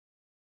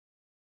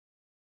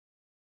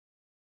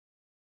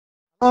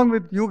along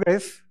with you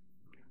guys,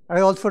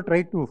 I also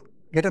try to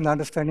get an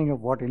understanding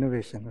of what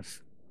innovation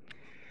is.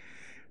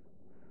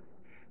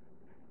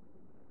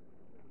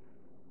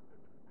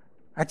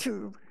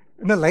 Actually,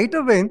 in a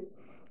lighter vein,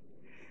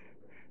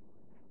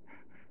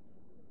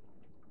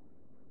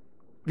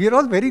 we are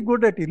all very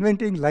good at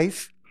inventing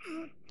lies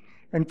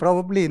and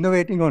probably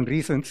innovating on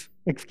reasons,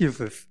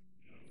 excuses.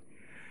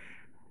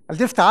 I'll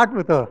just start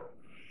with a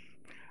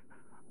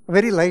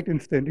very light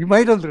incident. You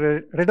might have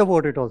read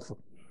about it also.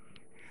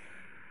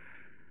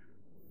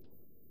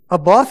 A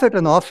boss at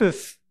an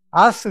office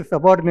asked his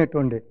subordinate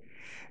one day,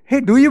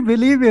 "Hey, do you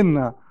believe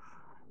in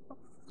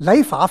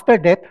life after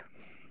death?"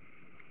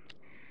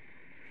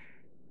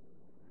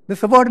 The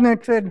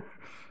subordinate said,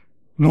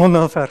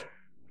 No, sir.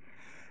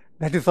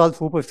 That is all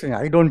superstition.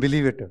 I don't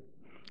believe it."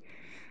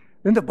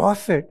 Then the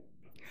boss said,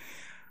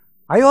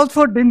 "I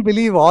also didn't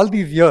believe all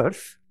these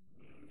years.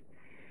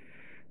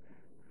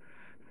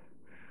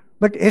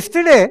 But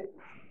yesterday,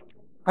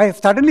 I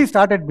suddenly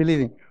started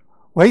believing."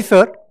 "Why,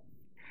 sir?"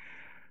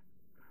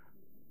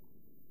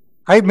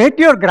 "I met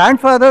your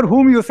grandfather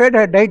whom you said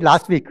had died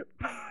last week."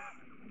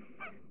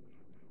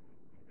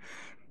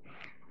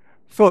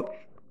 So,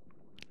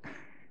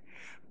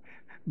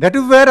 that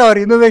is where our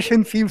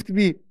innovation seems to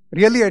be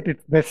really at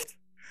its best.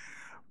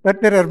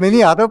 But there are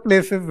many other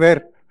places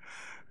where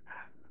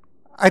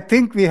I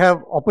think we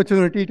have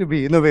opportunity to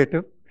be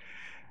innovative.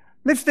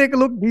 Let's take a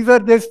look. These are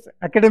just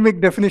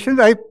academic definitions.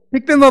 I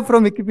picked them up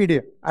from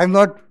Wikipedia. I'm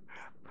not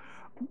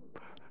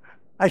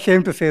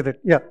ashamed to say that.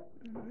 Yeah.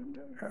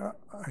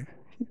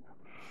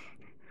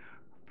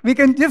 We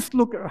can just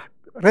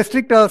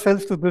restrict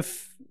ourselves to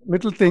this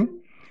little thing.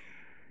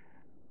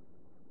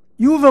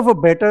 Use of a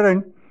better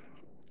and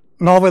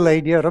novel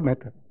idea or a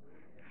method.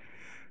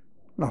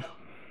 No.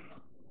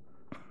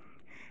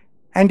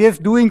 And yes,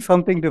 doing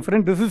something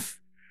different. This is,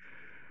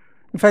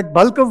 in fact,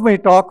 bulk of my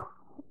talk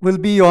will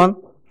be on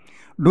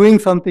doing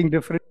something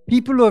different.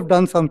 People who have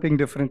done something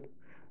different.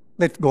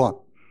 Let's go on.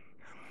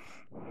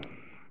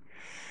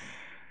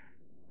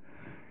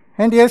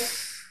 And yes,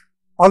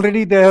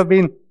 already there have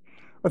been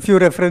a few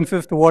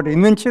references to what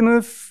invention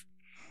is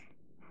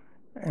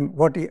and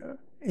what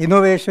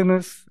innovation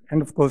is.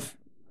 And of course,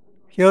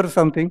 here's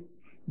something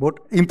about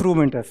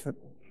improvement as well.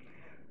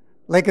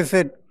 Like I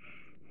said,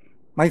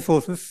 my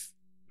sources,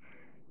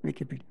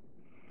 Wikipedia.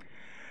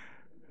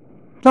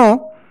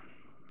 Now,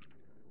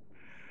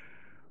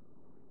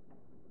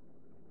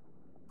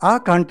 our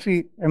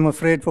country, I'm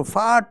afraid, for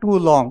far too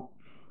long,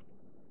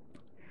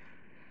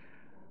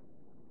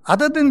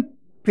 other than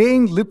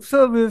paying lip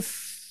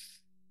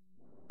service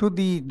to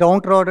the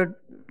downtrodden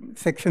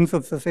sections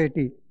of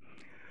society,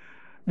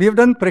 we have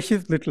done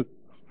precious little.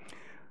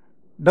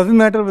 Doesn't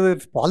matter whether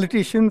it's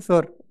politicians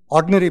or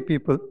ordinary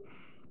people.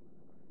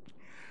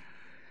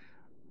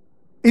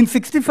 In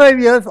 65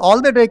 years,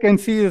 all that I can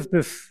see is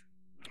this.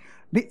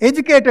 The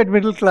educated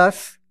middle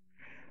class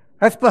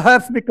has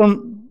perhaps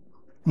become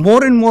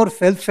more and more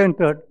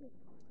self-centered,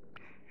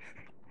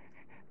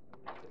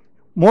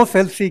 more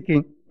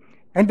self-seeking,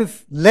 and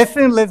is less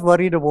and less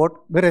worried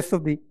about the rest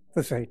of the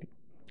society.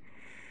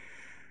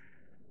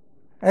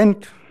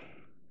 And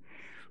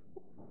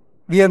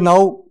we are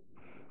now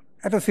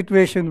at a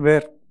situation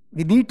where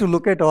we need to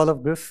look at all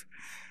of this.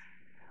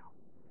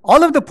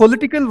 All of the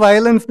political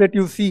violence that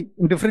you see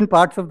in different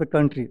parts of the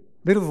country,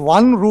 there is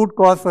one root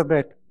cause for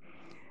that.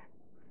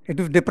 It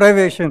is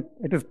deprivation,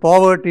 it is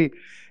poverty,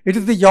 it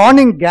is the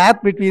yawning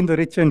gap between the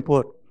rich and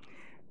poor.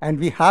 And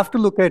we have to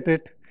look at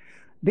it.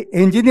 The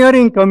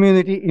engineering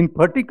community in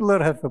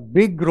particular has a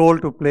big role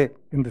to play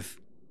in this.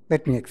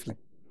 Let me explain.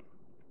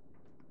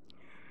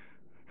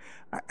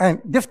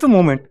 And just a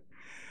moment,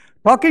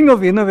 talking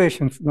of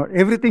innovations,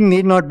 everything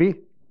need not be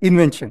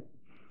invention.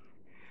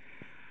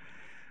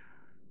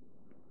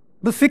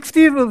 The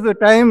 60s was the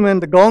time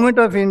when the government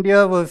of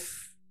India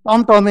was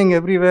tom-tomming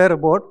everywhere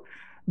about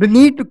the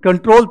need to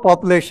control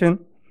population,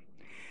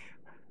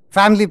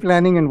 family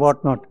planning and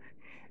whatnot.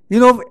 You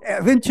know,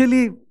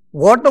 eventually,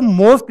 what the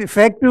most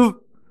effective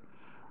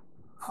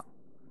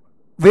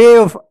way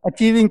of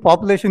achieving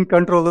population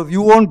control is,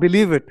 you won't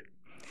believe it.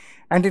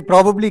 And it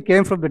probably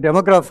came from the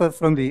demographers,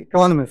 from the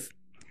economists,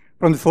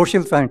 from the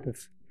social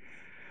scientists.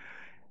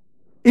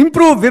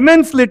 Improve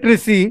women's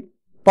literacy,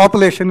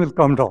 population will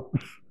come down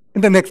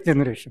in the next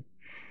generation.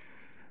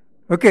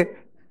 Okay,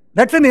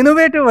 that's an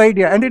innovative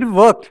idea and it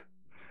worked.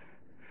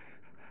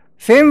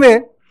 Same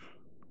way,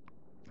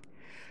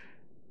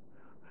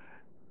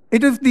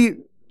 it is the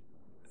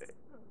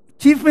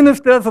chief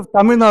ministers of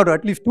Tamil Nadu,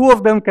 at least two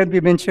of them can be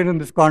mentioned in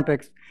this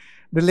context,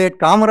 the late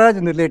Kamaraj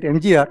and the late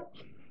MGR.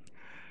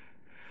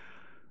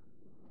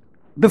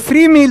 The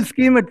free meal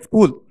scheme at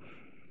school,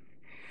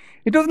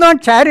 it was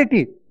not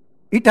charity.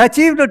 It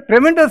achieved a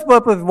tremendous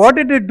purpose. What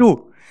did it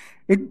do?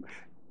 It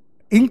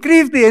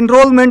increased the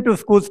enrollment to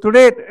schools.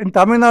 Today in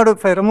Tamil Nadu,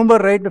 if I remember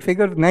right, the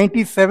figure is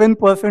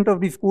 97%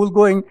 of the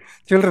school-going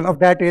children of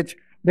that age,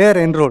 they are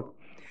enrolled.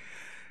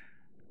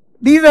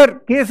 These are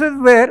cases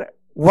where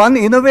one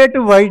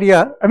innovative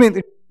idea, I mean,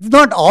 it's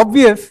not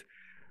obvious,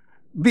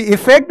 the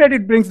effect that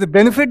it brings, the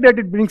benefit that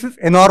it brings is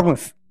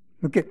enormous.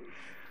 Okay.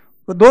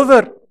 So those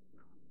are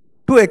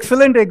two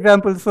excellent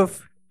examples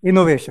of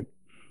innovation.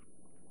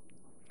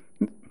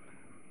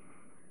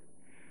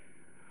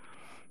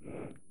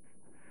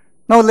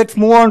 Now let's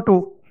move on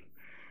to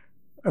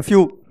a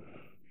few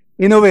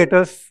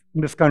innovators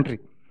in this country.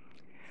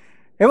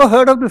 Ever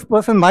heard of this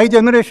person? My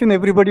generation,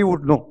 everybody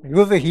would know. He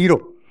was a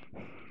hero.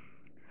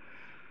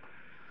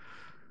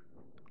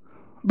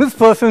 This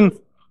person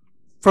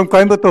from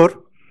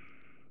Coimbatore.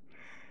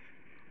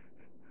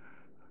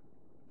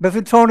 Does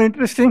it sound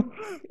interesting?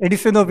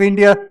 Edison of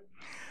India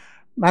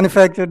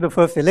manufactured the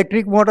first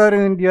electric motor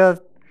in India,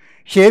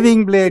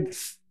 shaving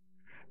blades,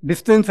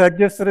 distance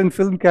adjuster and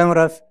film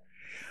cameras.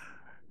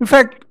 In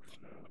fact,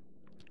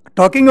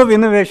 talking of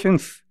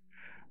innovations,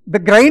 the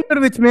grinder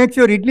which makes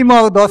your idli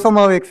maav, dosa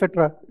maav,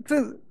 etc., it's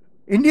an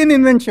Indian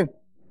invention.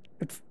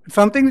 It's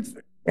something which is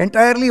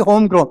entirely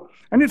homegrown,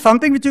 and it's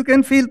something which you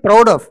can feel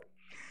proud of.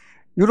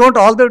 You don't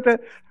all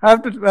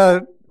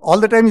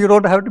the time you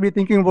don't have to be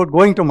thinking about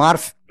going to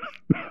Mars.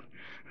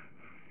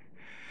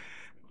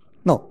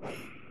 No.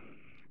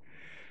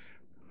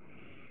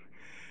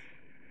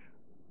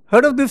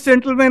 Heard of this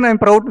gentleman? I'm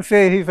proud to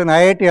say he's an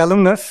IIT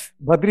alumnus.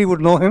 Badri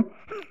would know him.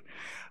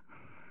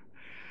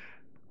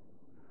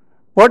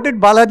 What did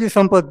Balaji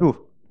Sampath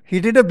do?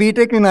 He did a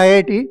BTech in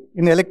IIT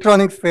in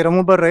electronics, if I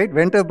remember right,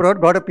 went abroad,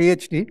 got a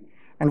PhD,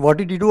 and what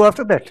did he do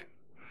after that?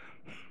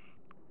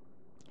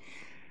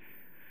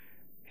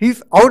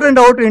 He's out and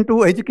out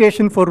into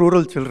education for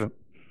rural children.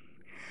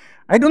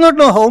 I do not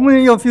know how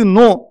many of you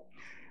know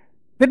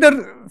that there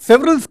are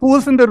several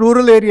schools in the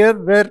rural areas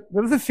where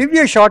there is a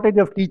severe shortage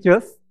of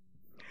teachers.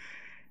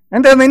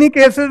 And there are many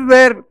cases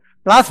where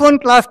class 1,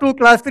 class 2,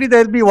 class 3,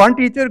 there will be one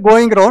teacher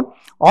going around.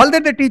 All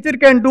that the teacher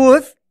can do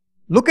is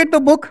look at the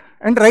book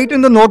and write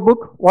in the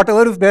notebook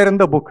whatever is there in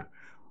the book.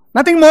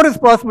 Nothing more is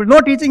possible. No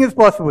teaching is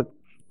possible.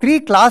 3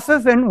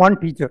 classes and 1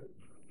 teacher.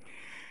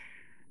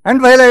 And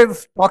while I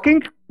was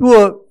talking to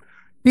a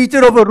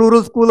teacher of a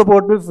rural school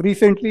about this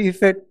recently, he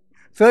said,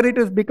 "Sir, it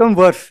has become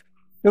worse."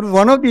 There was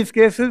one of these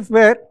cases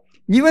where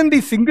even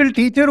the single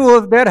teacher who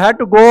was there had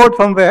to go out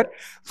somewhere.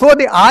 So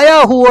the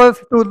ayah who was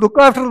to look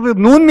after the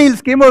noon meal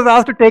scheme was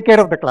asked to take care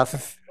of the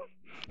classes.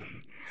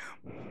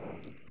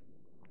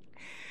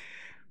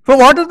 So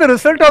what is the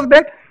result of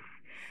that?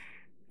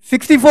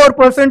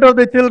 64% of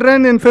the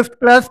children in 5th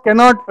class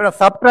cannot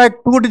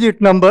subtract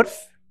 2-digit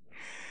numbers.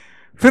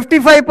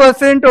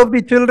 55% of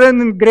the children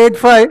in grade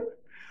 5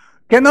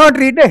 cannot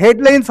read the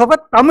headlines of a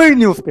Tamil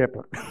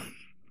newspaper.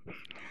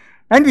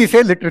 And we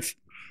say literacy.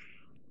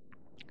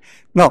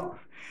 Now,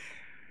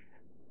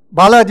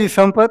 Balaji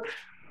Sampath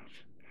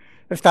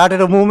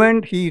started a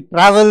movement. He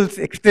travels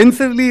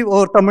extensively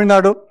over Tamil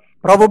Nadu,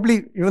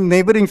 probably even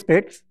neighboring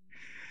states.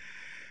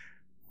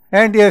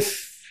 And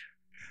yes,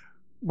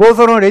 goes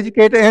around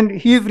educating, and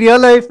he's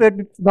realized that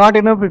it's not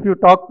enough if you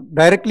talk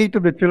directly to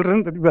the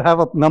children, that you have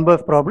a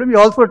numbers problem. He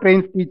also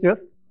trains teachers.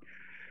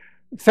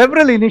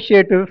 Several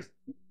initiatives.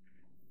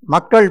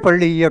 Makkal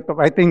Palli,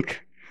 I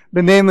think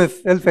the name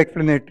is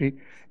self-explanatory.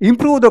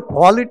 Improve the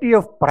quality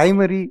of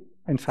primary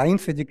and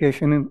science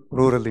education in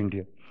rural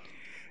India.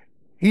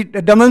 He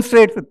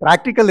demonstrates with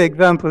practical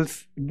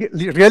examples,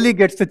 really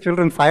gets the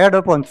children fired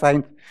up on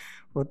science.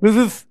 So this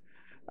is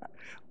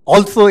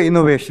also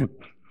innovation,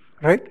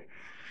 right?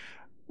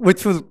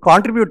 Which will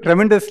contribute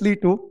tremendously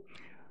to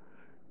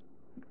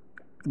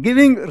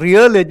giving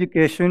real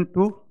education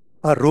to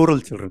our rural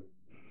children.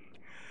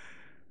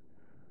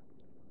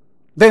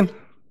 Then,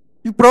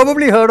 you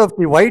probably heard of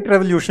the White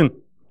Revolution.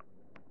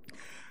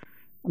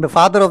 The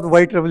father of the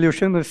White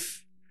Revolution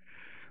is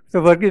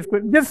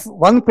Verghese. Just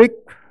one quick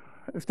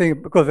thing,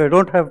 because I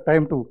don't have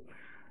time to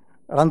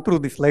run through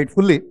the slide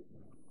fully.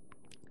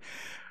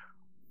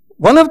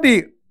 One of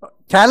the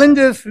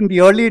challenges in the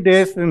early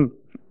days in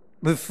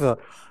this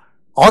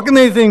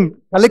organizing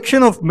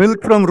collection of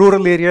milk from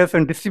rural areas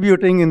and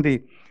distributing in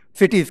the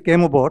cities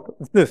came about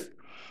is this.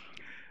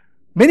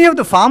 Many of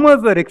the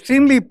farmers were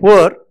extremely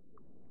poor.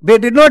 They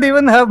did not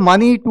even have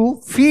money to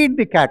feed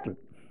the cattle.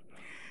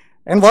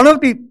 And one of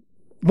the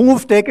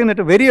moves taken at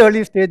a very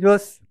early stage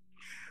was,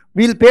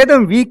 we'll pay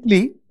them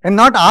weekly, and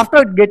not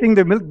after getting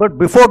the milk, but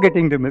before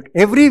getting the milk.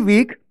 Every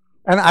week,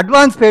 an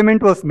advance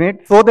payment was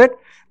made so that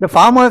the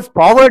farmer's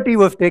poverty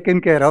was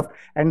taken care of,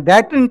 and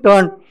that in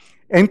turn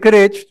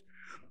encouraged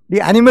the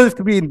animals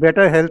to be in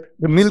better health,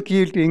 the milk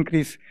yield to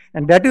increase.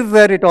 And that is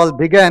where it all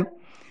began,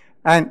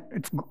 and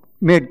it's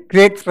made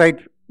great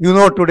strides. You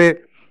know today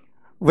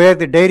where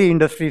the dairy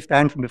industry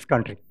stands in this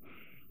country.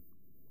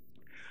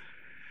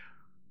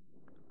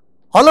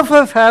 All of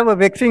us have a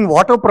vexing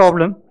water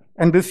problem,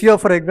 and this year,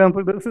 for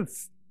example, there is a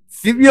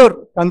severe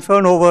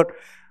concern over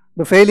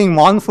the failing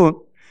monsoon.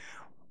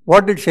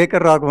 What did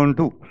Shekhar Raghavan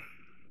do?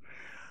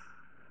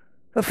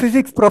 A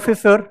physics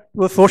professor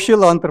to a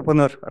social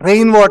entrepreneur,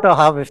 rainwater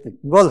harvesting.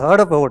 You all heard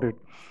about it.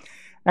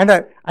 And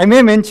I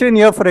may mention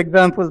here, for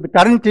example, the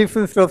current Chief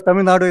Minister of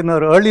Tamil Nadu in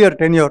her earlier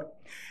tenure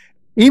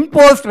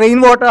imposed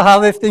rainwater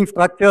harvesting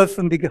structures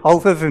in the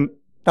houses in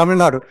Tamil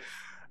Nadu.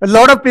 A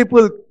lot of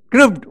people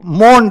cribbed,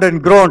 moaned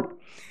and groaned.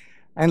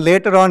 And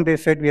later on they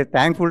said, we are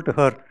thankful to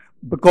her.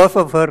 Because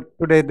of her,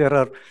 today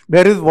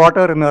there is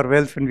water in our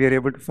wells and we are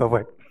able to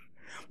survive.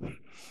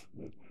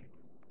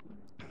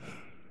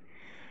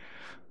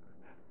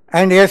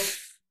 And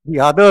yes, the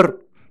other,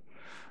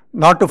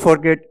 not to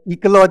forget,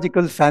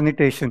 ecological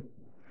sanitation.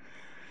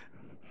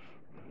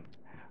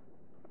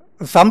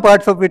 Some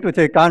parts of it which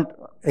I can't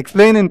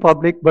explain in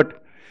public,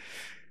 but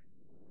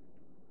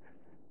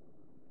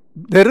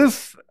there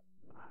is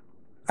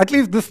at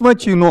least this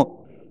much you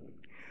know.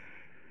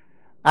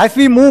 As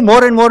we move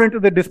more and more into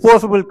the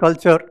disposable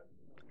culture,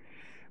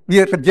 we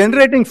are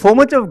generating so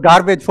much of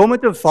garbage, so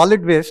much of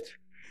solid waste,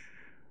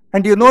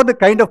 and you know the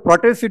kind of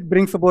protest it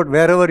brings about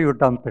wherever you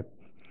dump it,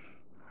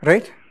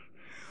 right?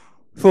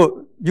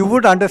 So you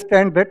would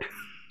understand that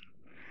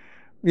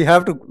we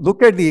have to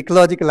look at the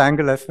ecological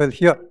angle as well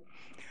here.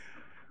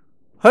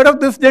 Heard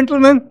of this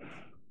gentleman?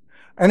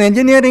 An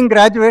engineering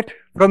graduate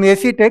from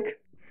AC Tech.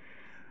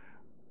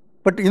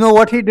 But you know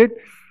what he did?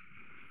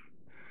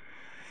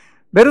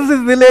 There is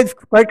this village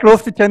quite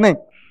close to Chennai.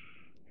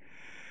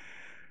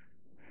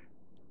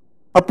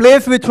 A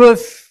place which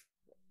was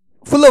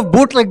full of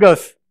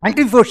bootleggers,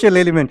 antisocial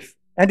elements,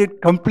 and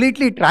it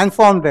completely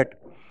transformed that.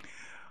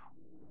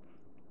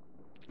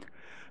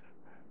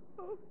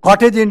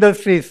 Cottage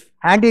industries,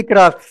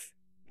 handicrafts,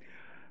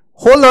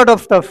 whole lot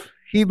of stuff.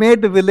 He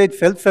made the village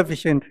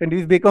self-sufficient and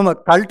he's become a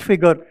cult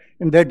figure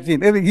in that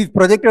scene. He's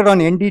projected on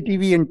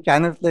NDTV and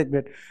channels like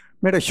that.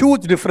 Made a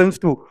huge difference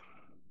to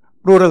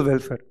rural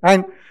welfare.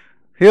 And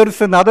here's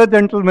another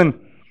gentleman,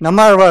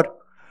 Nammarwar,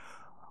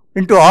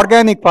 into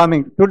organic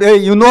farming. Today,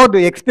 you know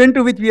the extent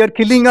to which we are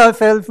killing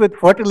ourselves with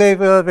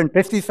fertilizers and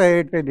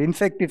pesticides and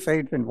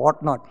insecticides and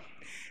whatnot.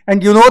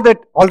 And you know that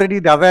already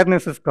the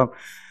awareness has come.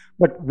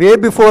 But way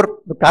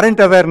before the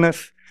current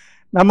awareness,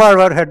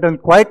 Nammarwar had done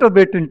quite a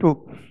bit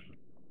into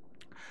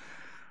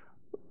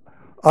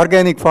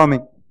organic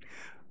farming.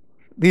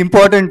 The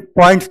important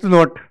points to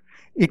note: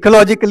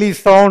 ecologically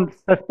sound,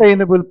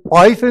 sustainable,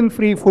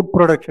 poison-free food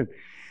production.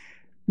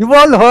 You've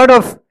all heard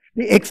of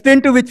the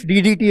extent to which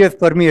DDT has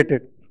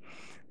permeated.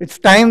 It's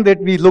time that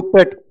we looked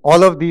at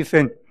all of these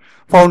and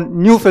found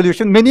new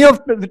solutions. Many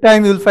of the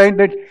time you'll find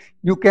that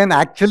you can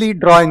actually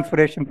draw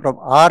inspiration from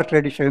our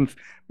traditions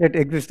that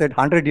existed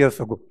 100 years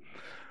ago.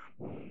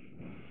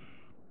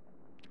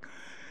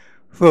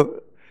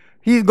 So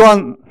he's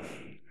gone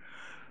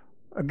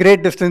a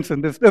great distance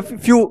in this. A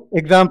few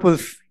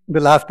examples in the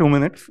last 2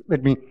 minutes.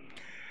 Let me.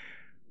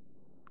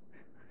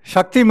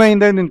 Shakti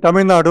Mahindan in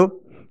Tamil Nadu,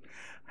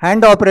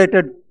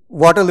 hand-operated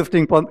water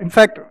lifting pump. In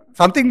fact,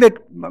 something that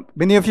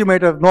many of you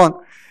might have known,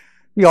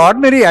 the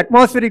ordinary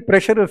atmospheric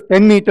pressure is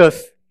 10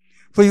 meters.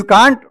 So you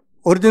can't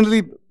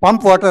originally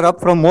pump water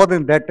up from more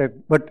than that type.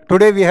 But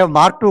today we have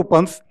Mark II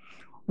pumps,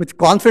 which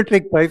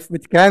concentric pipes,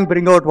 which can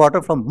bring out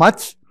water from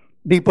much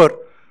deeper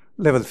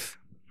levels.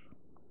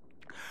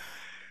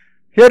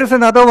 Here is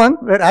another one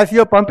where as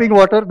you are pumping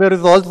water, there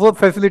is also a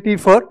facility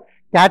for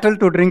cattle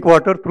to drink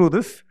water through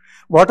this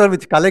water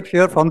which collects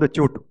here from the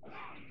chute.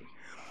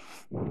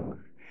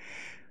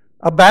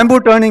 A bamboo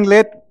turning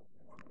lathe.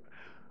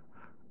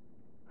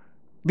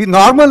 The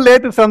normal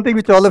lathe is something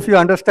which all of you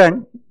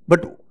understand,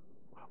 but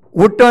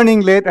wood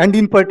turning lathe, and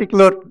in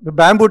particular the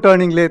bamboo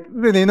turning lathe,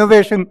 is an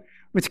innovation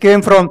which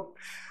came from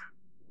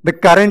the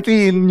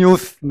currently in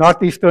use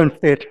northeastern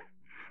state.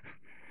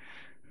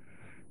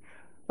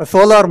 A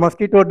solar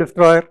mosquito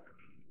destroyer,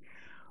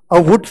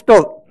 a wood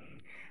stove.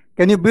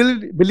 Can you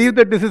believe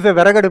that this is a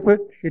Varagadupu?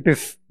 It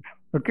is.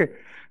 Okay.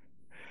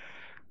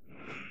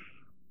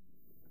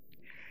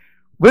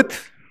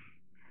 With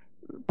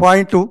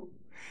point 2,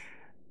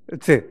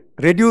 let's say,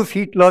 reduce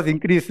heat loss,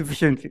 increase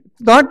efficiency.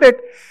 It's not that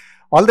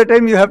all the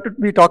time you have to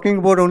be talking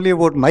about only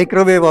about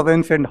microwave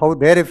ovens and how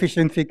their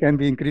efficiency can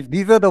be increased.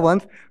 These are the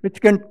ones which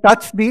can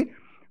touch the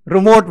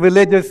remote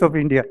villages of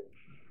India.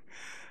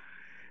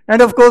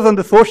 And of course, on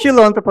the social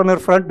entrepreneur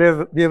front,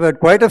 we have had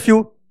quite a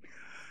few.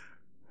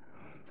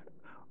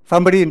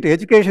 Somebody into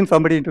education,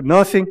 somebody into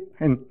nursing.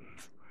 And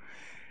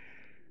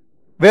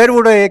where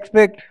would I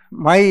expect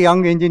my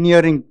young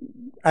engineering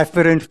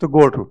aspirants to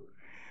go to?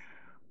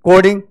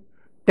 Coding,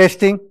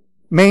 testing,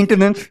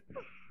 maintenance.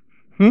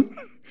 The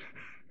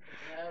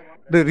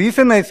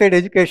reason I said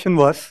education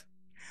was,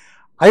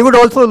 I would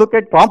also look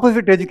at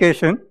composite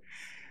education,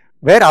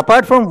 where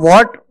apart from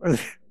what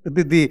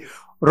the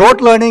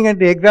rote learning and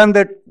the exam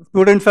that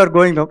students are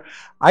going on,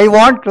 I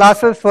want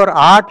classes for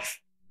arts,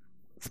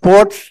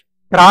 sports,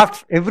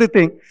 crafts,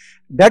 everything.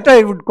 That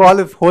I would call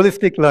as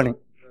holistic learning.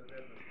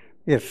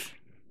 Yes.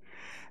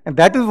 And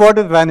that is what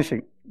is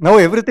vanishing. Now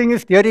everything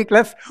is theory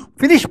class,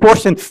 finish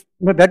portions.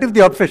 That is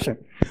the obsession.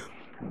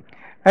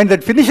 And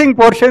that finishing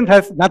portion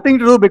has nothing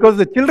to do because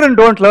the children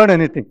don't learn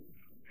anything.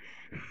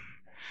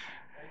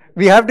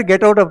 We have to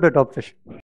get out of that obsession.